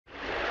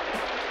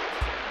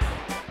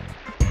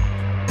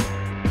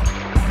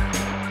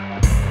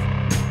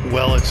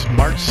Well, it's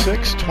March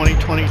 6,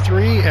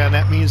 2023, and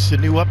that means the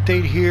new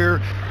update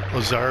here.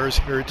 Lazares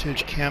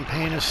Heritage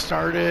campaign has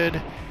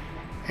started.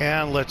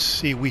 And let's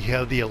see, we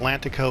have the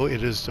Atlantico.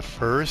 It is the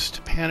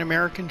first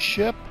Pan-American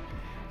ship.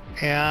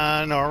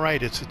 And all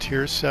right, it's a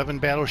Tier 7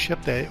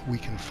 battleship that we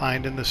can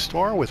find in the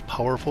store with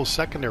powerful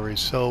secondaries.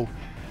 So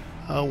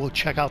we'll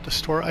check out the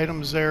store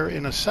items there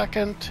in a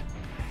second.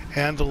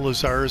 And the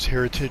Lazares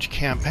Heritage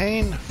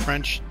campaign,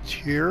 French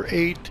Tier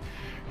 8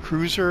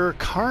 cruiser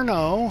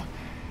Carnot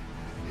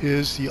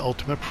is the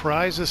ultimate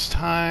prize this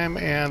time,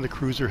 and the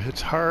cruiser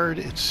hits hard,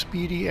 it's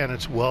speedy, and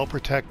it's well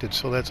protected,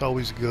 so that's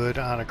always good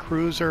on a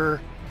cruiser.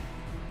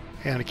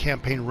 And the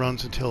campaign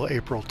runs until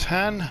April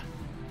 10.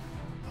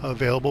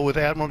 Available with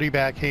Admiralty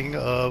backing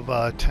of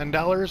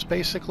 $10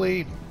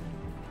 basically.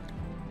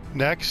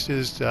 Next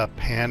is the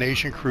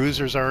Pan-Asian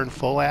cruisers are in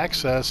full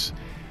access.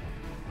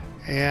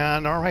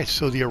 And alright,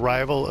 so the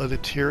arrival of the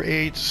Tier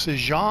 8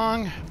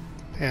 Sejong,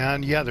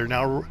 and yeah, they're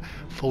now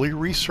fully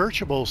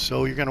researchable,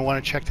 so you're going to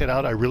want to check that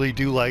out. I really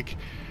do like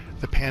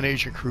the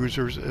Pan-Asian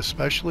cruisers,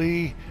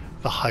 especially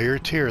the higher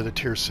tier, the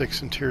Tier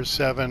 6 and Tier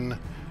 7.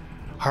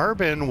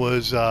 Harbin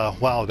was,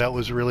 wow, that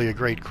was really a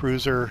great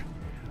cruiser.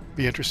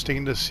 Be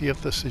interesting to see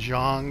if the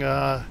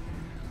Sejong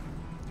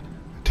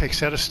takes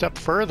that a step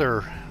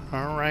further.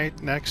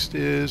 Alright, next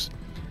is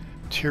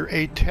Tier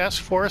 8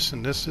 Task Force,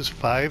 and this is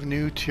 5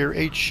 new Tier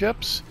 8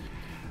 ships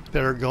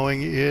that are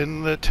going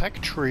in the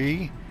tech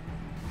tree.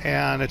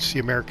 And it's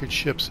the American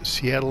ships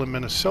Seattle and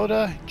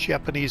Minnesota,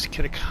 Japanese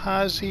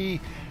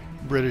Kitakaze,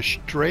 British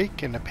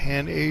Drake, and the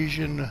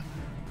Pan-Asian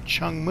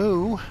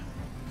Chungmu.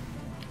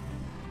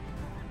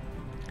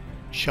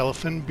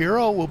 Schlieffen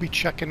Bureau, we'll be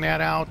checking that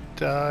out.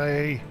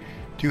 I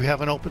do have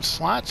an open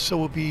slot, so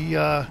we'll be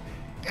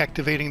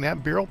activating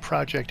that Bureau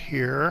project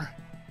here.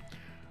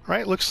 All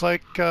right, looks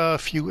like a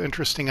few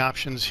interesting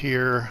options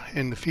here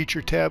in the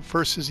feature tab.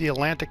 First is the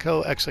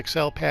Atlantico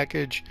XXL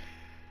package.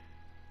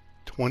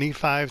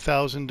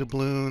 25,000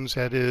 doubloons,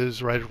 that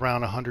is right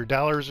around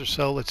 $100 or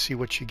so. Let's see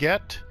what you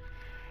get.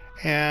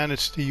 And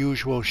it's the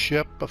usual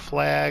ship, a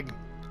flag,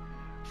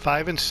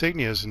 5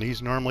 insignias, and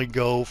these normally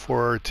go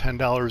for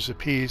 $10 a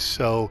piece,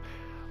 so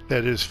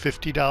that is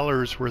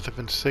 $50 worth of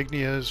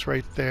insignias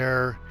right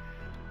there.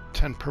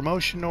 10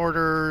 promotion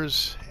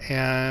orders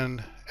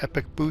and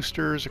epic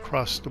boosters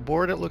across the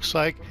board, it looks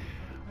like,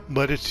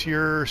 but it's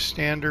your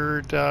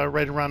standard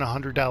right around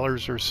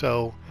 $100 or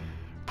so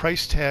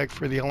price tag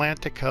for the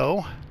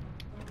Atlantico.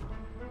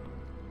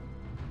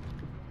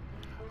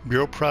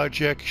 Bureau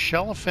project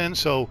Schlieffen.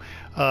 So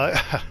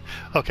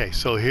okay,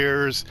 so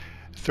here's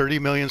 30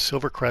 million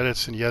silver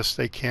credits, and yes,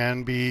 they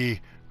can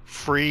be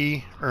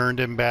free, earned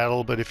in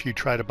battle, but if you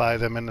try to buy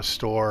them in the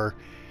store,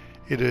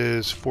 it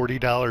is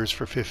 $40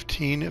 for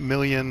 15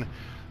 million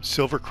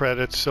silver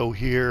credits. So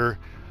here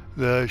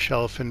the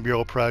Schlieffen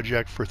Bureau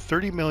project for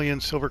 30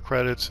 million silver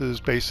credits is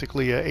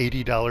basically a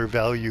 $80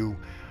 value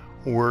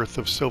worth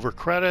of silver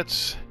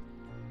credits,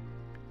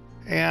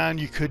 and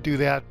you could do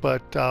that,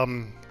 but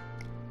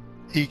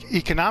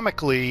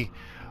economically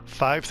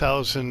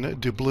 5,000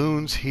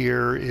 doubloons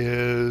here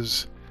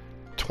is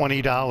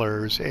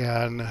 $20,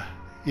 and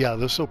yeah,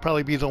 this will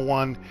probably be the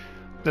one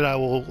that I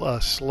will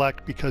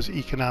select, because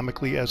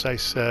economically, as I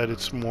said,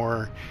 it's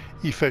more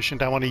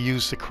efficient. I want to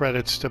use the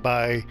credits to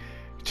buy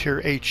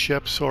Tier 8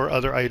 ships or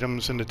other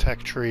items in the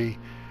tech tree.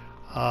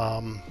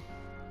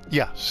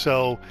 Yeah,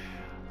 so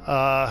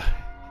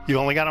you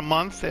only got a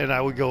month, and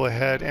I would go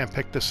ahead and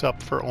pick this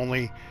up for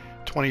only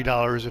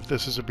 $20 if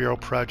this is a Bureau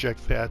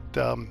project that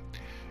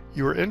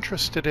you are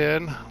interested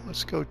in.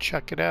 Let's go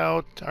check it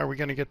out. Are we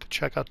going to get to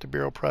check out the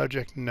Bureau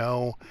project?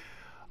 No,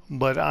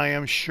 but I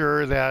am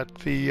sure that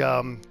the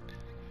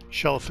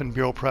Schlieffen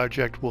Bureau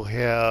project will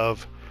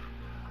have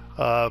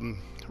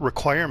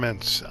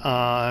requirements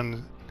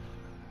on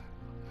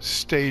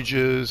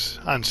stages,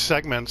 on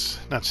segments,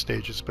 not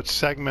stages, but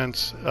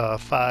segments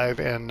 5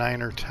 and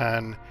 9 or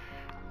 10,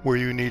 where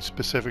you need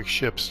specific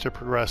ships to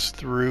progress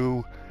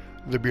through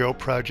the Bureau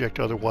project.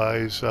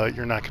 Otherwise,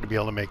 you're not going to be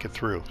able to make it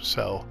through.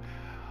 So,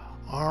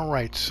 all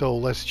right, so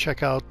let's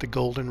check out the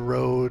Golden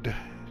Road.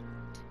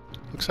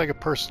 Looks like a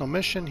personal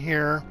mission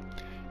here.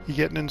 You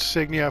get an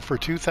insignia for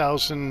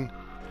 2,000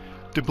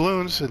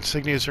 doubloons.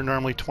 Insignias are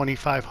normally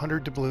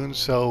 2,500 doubloons,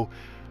 so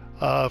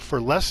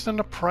for less than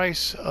the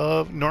price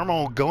of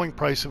normal going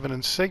price of an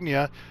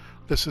insignia,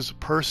 this is a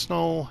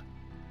personal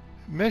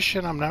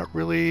mission. I'm not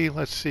really,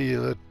 let's see,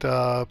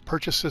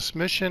 purchase this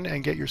mission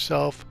and get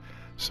yourself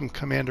some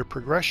commander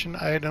progression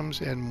items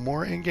and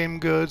more in-game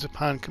goods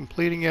upon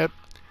completing it.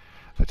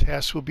 The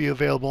tasks will be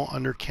available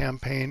under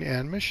campaign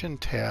and mission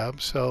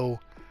tab. So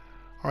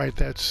all right,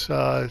 that's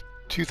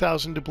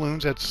 2,000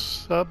 doubloons,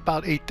 that's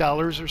about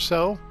 $8 or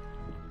so.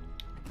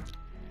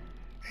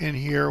 And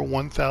here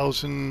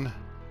 1,000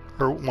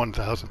 or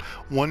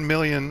 1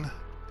 million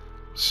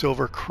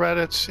silver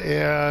credits,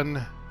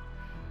 and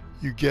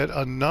you get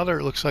another,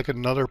 it looks like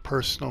another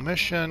personal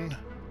mission,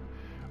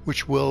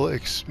 which will,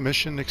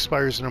 mission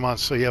expires in a month,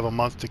 so you have a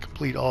month to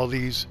complete all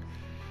these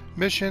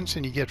missions,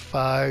 and you get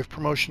 5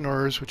 promotion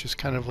orders, which is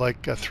kind of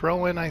like a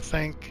throw-in, I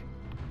think.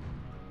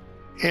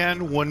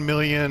 And 1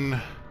 million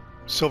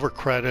silver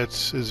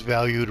credits is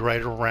valued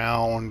right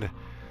around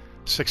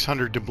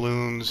 600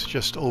 doubloons,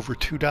 just over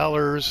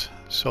 $2.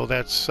 So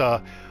that's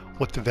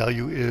what the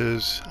value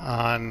is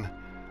on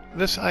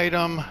this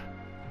item.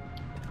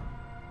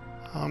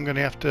 I'm going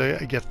to have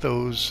to get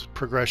those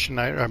progression.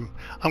 I'm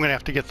going to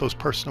have to get those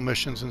personal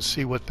missions and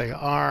see what they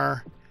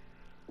are.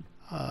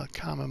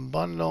 Common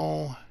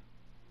bundle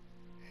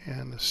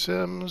and the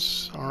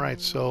Sims. All right,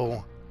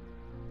 so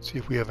see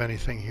if we have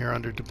anything here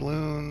under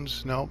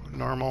doubloons. Nope,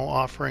 normal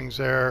offerings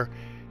there.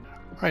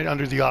 Right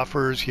under the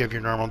offers, you have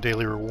your normal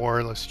daily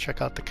reward. Let's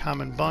check out the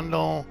common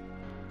bundle.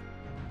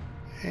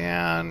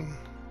 And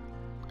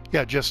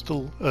yeah, just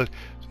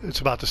it's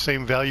about the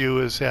same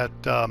value as that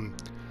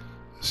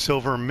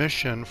silver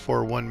mission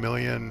for 1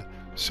 million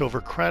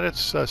silver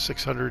credits.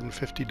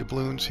 650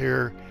 doubloons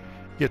here.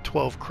 You get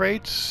 12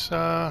 crates.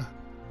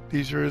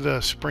 These are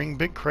the spring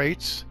big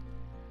crates.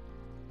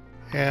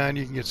 And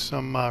you can get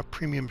some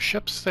premium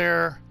ships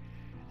there.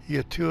 You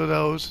get 2 of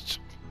those. It's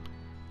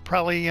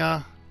probably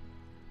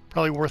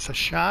worth a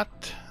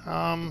shot.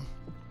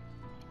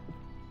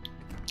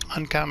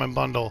 Uncommon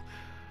bundle.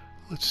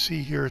 Let's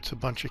see here. It's a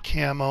bunch of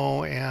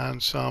camo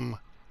and some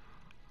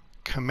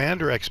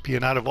Commander XP.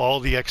 And out of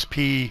all the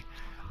XP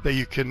that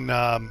you can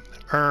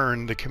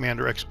earn, the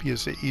Commander XP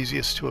is the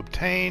easiest to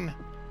obtain.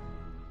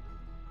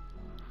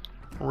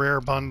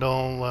 Rare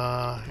bundle.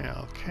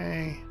 Yeah,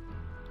 okay.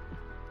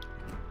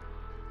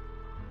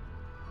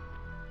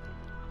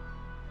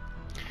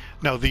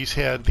 Now these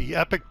had the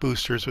epic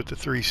boosters with the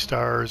 3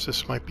 stars.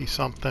 This might be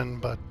something,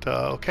 but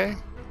okay.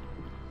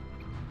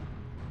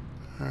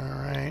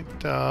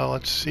 Alright,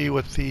 let's see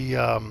what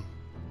the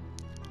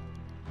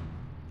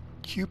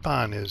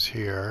coupon is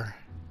here.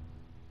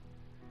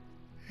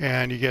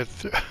 And you get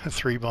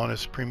 3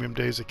 bonus premium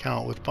days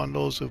account with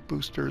bundles of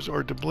boosters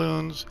or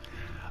doubloons.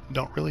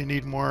 Don't really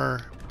need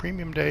more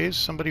premium days.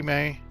 Somebody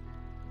may.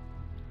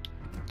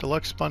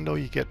 Deluxe bundle,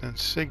 you get an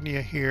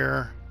insignia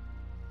here.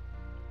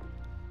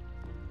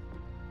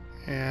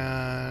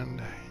 And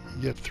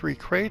you get 3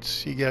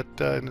 crates. You get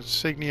an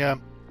insignia.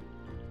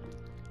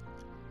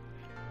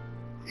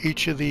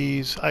 Each of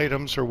these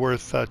items are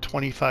worth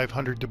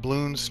 2,500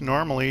 doubloons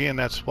normally, and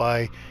that's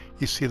why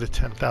you see the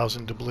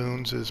 10,000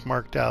 doubloons is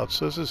marked out.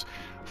 So this is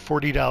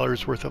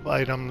 $40 worth of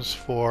items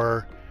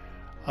for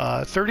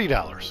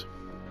 $30.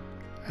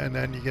 And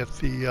then you get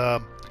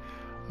the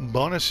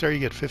bonus there. You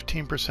get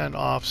 15%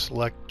 off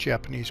select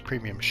Japanese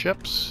premium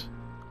ships.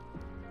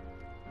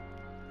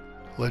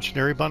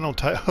 Legendary bundle.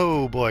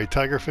 Oh boy,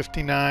 Tiger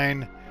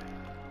 59.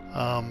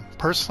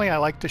 Personally, I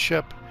like the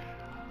ship.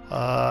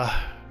 A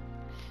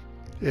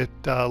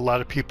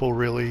lot of people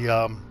really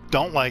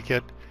don't like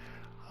it.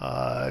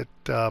 It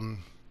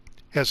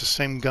has the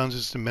same guns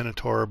as the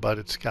Minotaur, but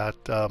it's got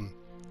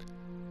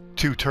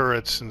 2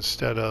 turrets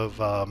instead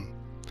of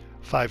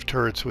 5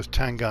 turrets with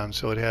 10 guns.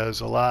 So it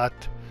has a lot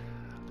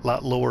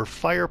lower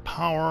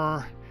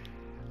firepower.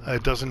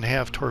 It doesn't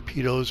have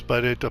torpedoes,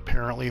 but it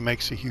apparently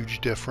makes a huge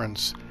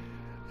difference.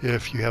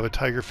 If you have a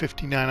Tiger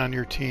 59 on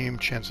your team,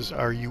 chances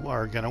are you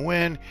are going to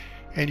win.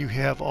 And you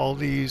have all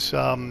these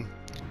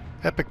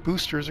epic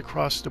boosters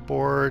across the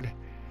board,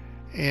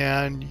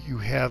 and you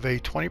have a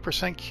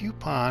 20%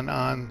 coupon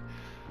on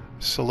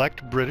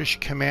select British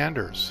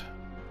commanders.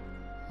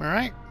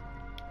 Alright.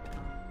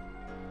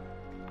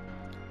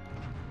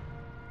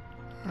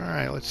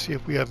 Alright, let's see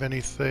if we have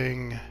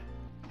anything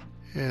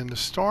in the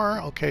store.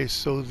 Okay,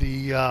 so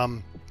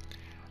the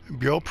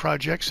Bureau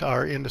projects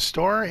are in the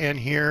store, and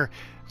here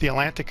the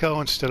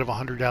Atlantico, instead of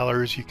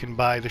 $100, you can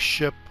buy the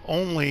ship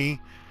only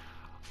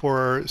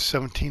for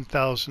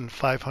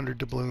 17,500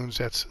 doubloons.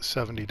 That's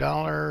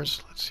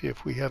 $70. Let's see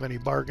if we have any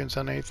bargains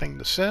on anything.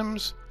 The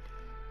Sims,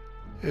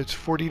 it's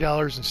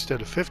 $40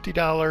 instead of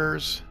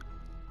 $50.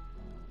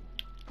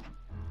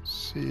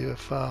 See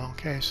if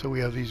okay, so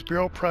we have these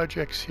Bureau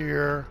projects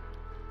here.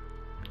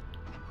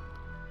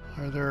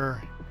 Are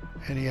there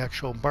any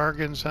actual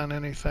bargains on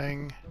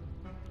anything?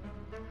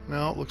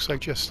 No, it looks like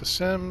just the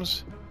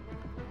Sims.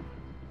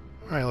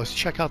 All right, let's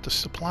check out the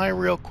supply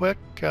real quick.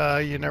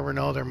 You never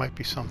know, there might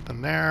be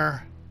something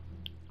there.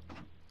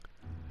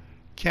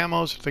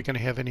 Camos, if they're going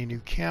to have any new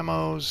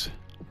camos.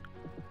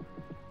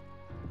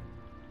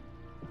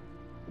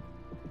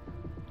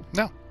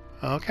 No.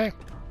 Okay.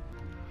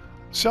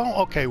 So,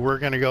 okay, we're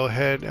going to go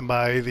ahead and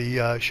buy the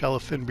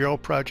Schlieffen Bureau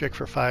project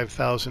for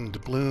 5,000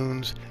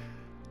 doubloons.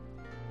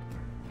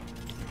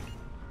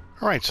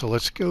 All right, so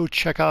let's go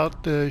check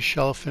out the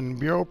Schlieffen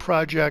Bureau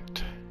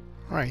project.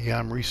 All right, yeah,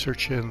 I'm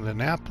researching the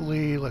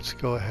Napoli. Let's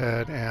go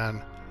ahead and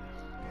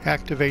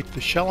activate the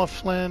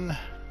Schlieffen.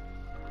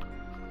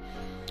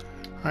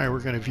 All right, we're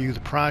going to view the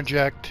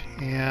project,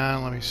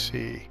 and let me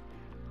see.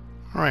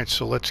 All right,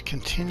 so let's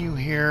continue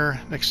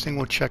here. Next thing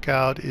we'll check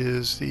out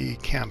is the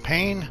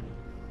campaign.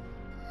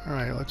 All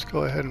right, let's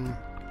go ahead and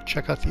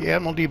check out the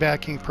Admiralty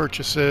backing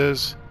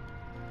purchases.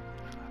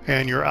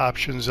 And your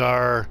options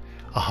are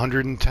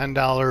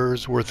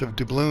 $110 worth of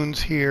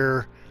doubloons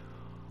here,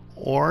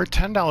 or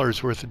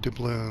 $10 worth of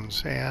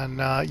doubloons. And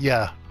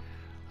yeah,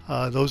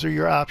 those are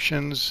your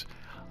options.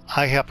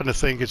 I happen to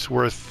think it's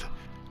worth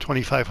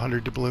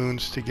 2,500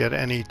 doubloons to get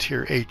any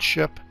tier 8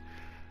 ship,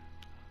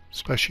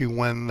 especially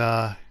when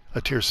a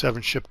tier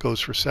 7 ship goes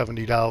for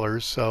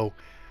 $70. So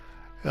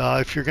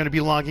if you're going to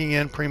be logging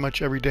in pretty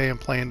much every day and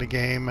playing the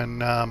game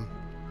and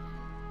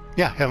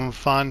yeah, having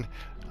fun,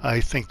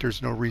 I think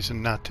there's no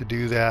reason not to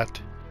do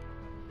that.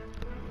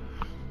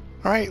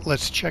 Alright,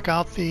 let's check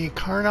out the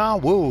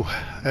Carnot. Whoa,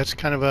 that's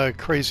kind of a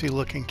crazy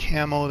looking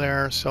camo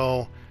there.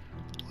 So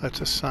let's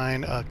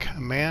assign a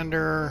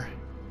commander.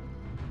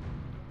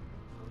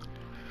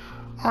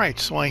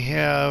 Alright, so I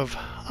have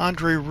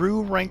Andre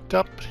Roux ranked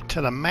up to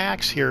the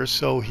max here,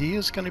 so he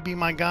is going to be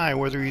my guy,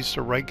 whether he's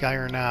the right guy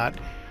or not.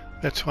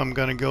 That's who I'm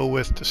going to go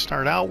with to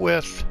start out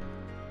with.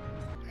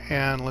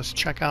 And let's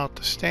check out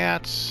the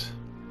stats.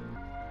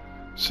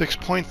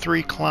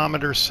 6.3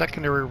 kilometer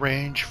secondary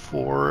range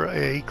for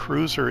a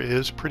cruiser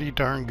is pretty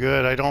darn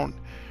good. I don't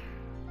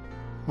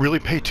really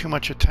pay too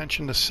much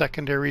attention to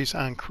secondaries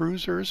on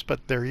cruisers,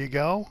 but there you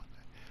go.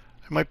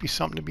 There might be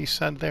something to be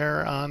said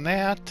there on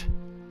that.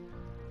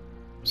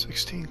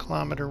 16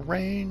 kilometer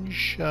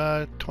range,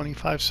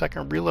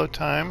 25-second reload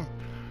time.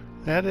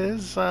 That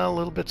is a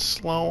little bit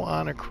slow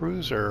on a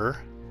cruiser.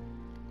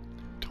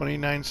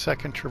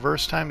 29-second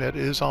traverse time. That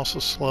is also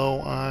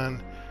slow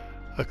on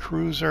a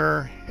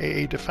cruiser.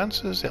 AA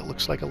defenses. That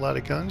looks like a lot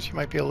of guns. You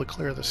might be able to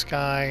clear the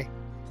sky.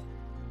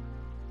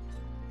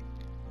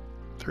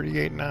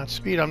 38 knot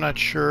speed. I'm not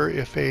sure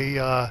if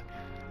a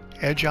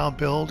agile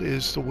build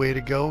is the way to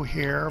go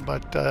here,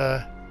 but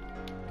I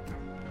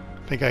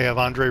think I have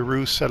Andre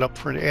Roux set up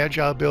for an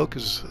agile build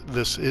because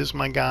this is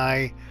my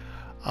guy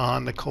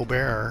on the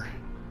Colbert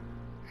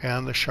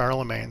and the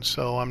Charlemagne.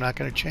 So I'm not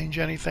going to change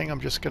anything. I'm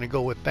just going to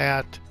go with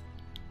that.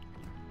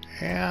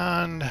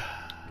 And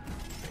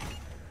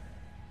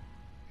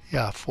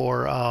yeah,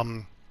 for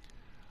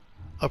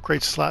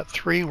upgrade slot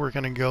 3, we're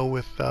going to go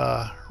with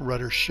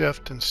rudder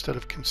shift instead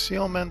of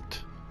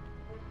concealment.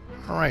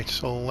 Alright,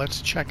 so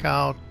let's check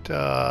out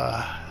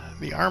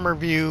the armor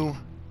view.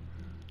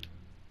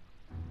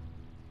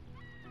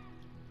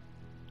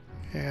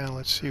 And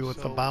let's see what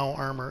the bow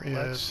armor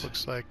is.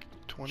 Looks like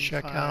 25.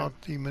 Check out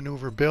the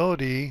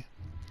maneuverability.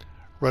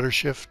 Rudder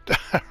shift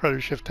rudder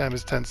shift time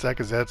is 10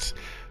 seconds. That's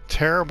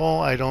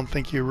terrible. I don't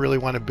think you really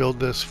want to build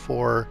this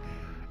for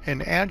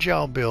an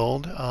agile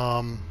build.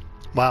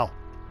 Wow.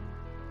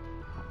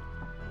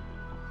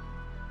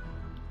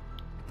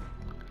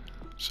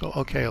 So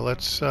okay,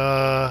 let's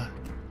go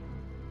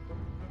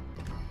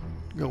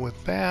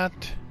with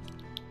that.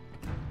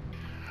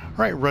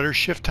 Alright, rudder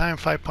shift time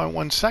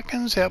 5.1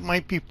 seconds. That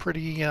might be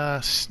pretty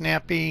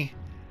snappy.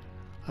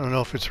 I don't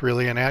know if it's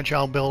really an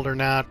agile build or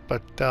not,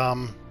 but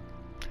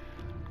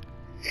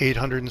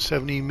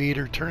 870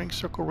 meter turning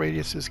circle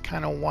radius is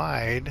kind of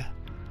wide.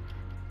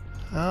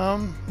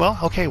 Well,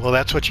 okay, well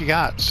that's what you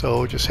got.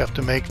 So just have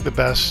to make the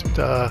best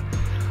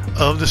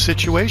of the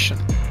situation.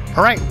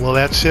 Alright, well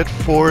that's it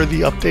for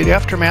the update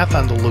aftermath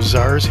on the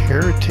Lazares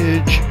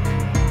Heritage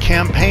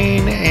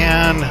campaign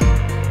and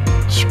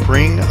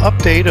spring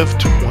update of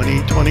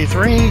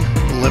 2023.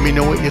 Let me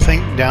know what you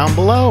think down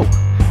below.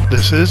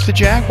 This is the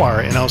Jaguar,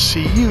 and I'll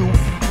see you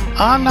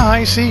on the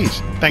high seas.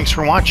 Thanks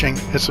for watching,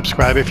 and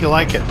subscribe if you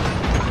like it.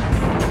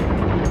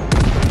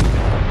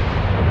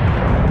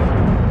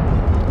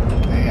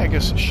 Okay, I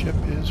guess the ship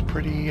is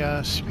pretty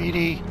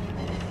speedy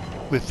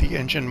with the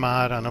engine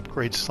mod on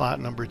upgrade slot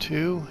number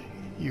 2.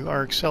 You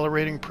are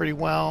accelerating pretty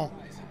well.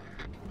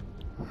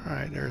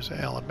 Alright, there's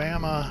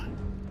Alabama.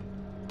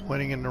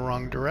 Pointing in the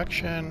wrong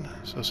direction,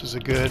 so this is a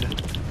good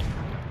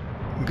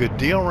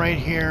deal right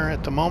here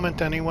at the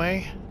moment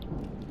anyway.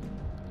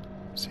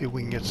 See if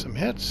we can get some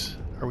hits.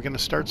 Are we going to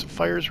start some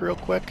fires real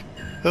quick?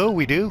 Oh,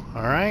 we do.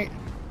 Alright.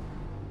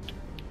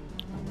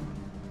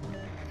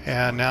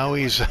 And now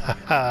he's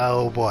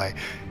oh boy,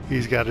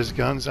 he's got his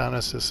guns on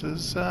us. This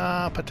is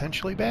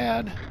potentially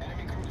bad.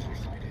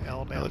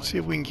 Alabama. Let's see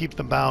if we can keep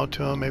the bow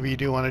to him. Maybe you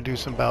do want to do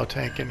some bow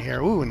tanking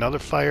here. Ooh, another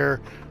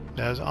fire.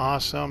 That's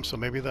awesome. So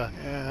maybe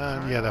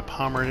yeah, the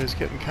Pommern is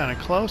getting kind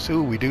of close.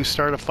 Ooh, we do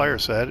start a fire,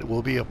 so that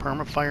will be a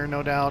perma fire,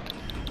 no doubt.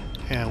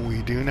 And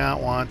we do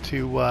not want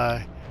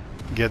to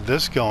get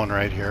this going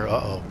right here.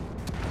 Uh-oh.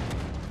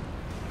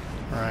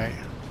 All right.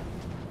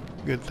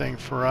 Good thing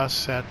for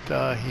us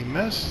that he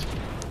missed,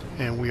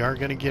 and we are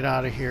going to get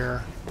out of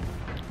here.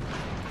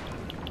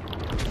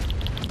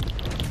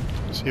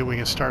 See if we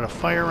can start a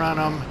fire on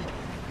him.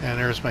 And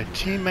there's my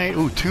teammate.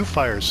 Ooh, 2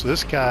 fires. So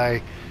this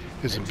guy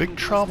is in big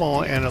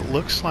trouble, and it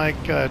looks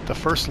like at the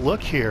first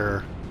look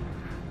here,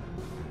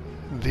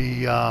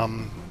 the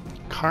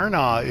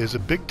Carnot is a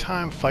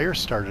big-time fire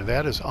starter.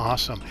 That is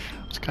awesome.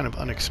 It's kind of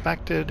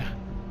unexpected,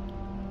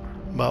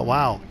 but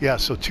wow. Yeah,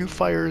 so 2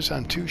 fires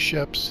on 2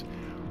 ships.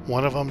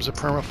 One of them's a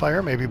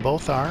perma-fire. Maybe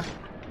both are.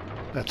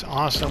 That's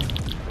awesome.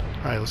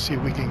 All right, let's see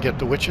if we can get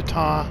the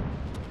Wichita.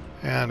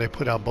 And they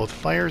put out both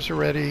fires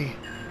already.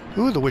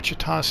 Ooh, the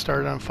Wichita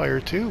started on fire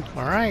too.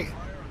 All right.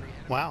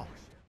 Wow.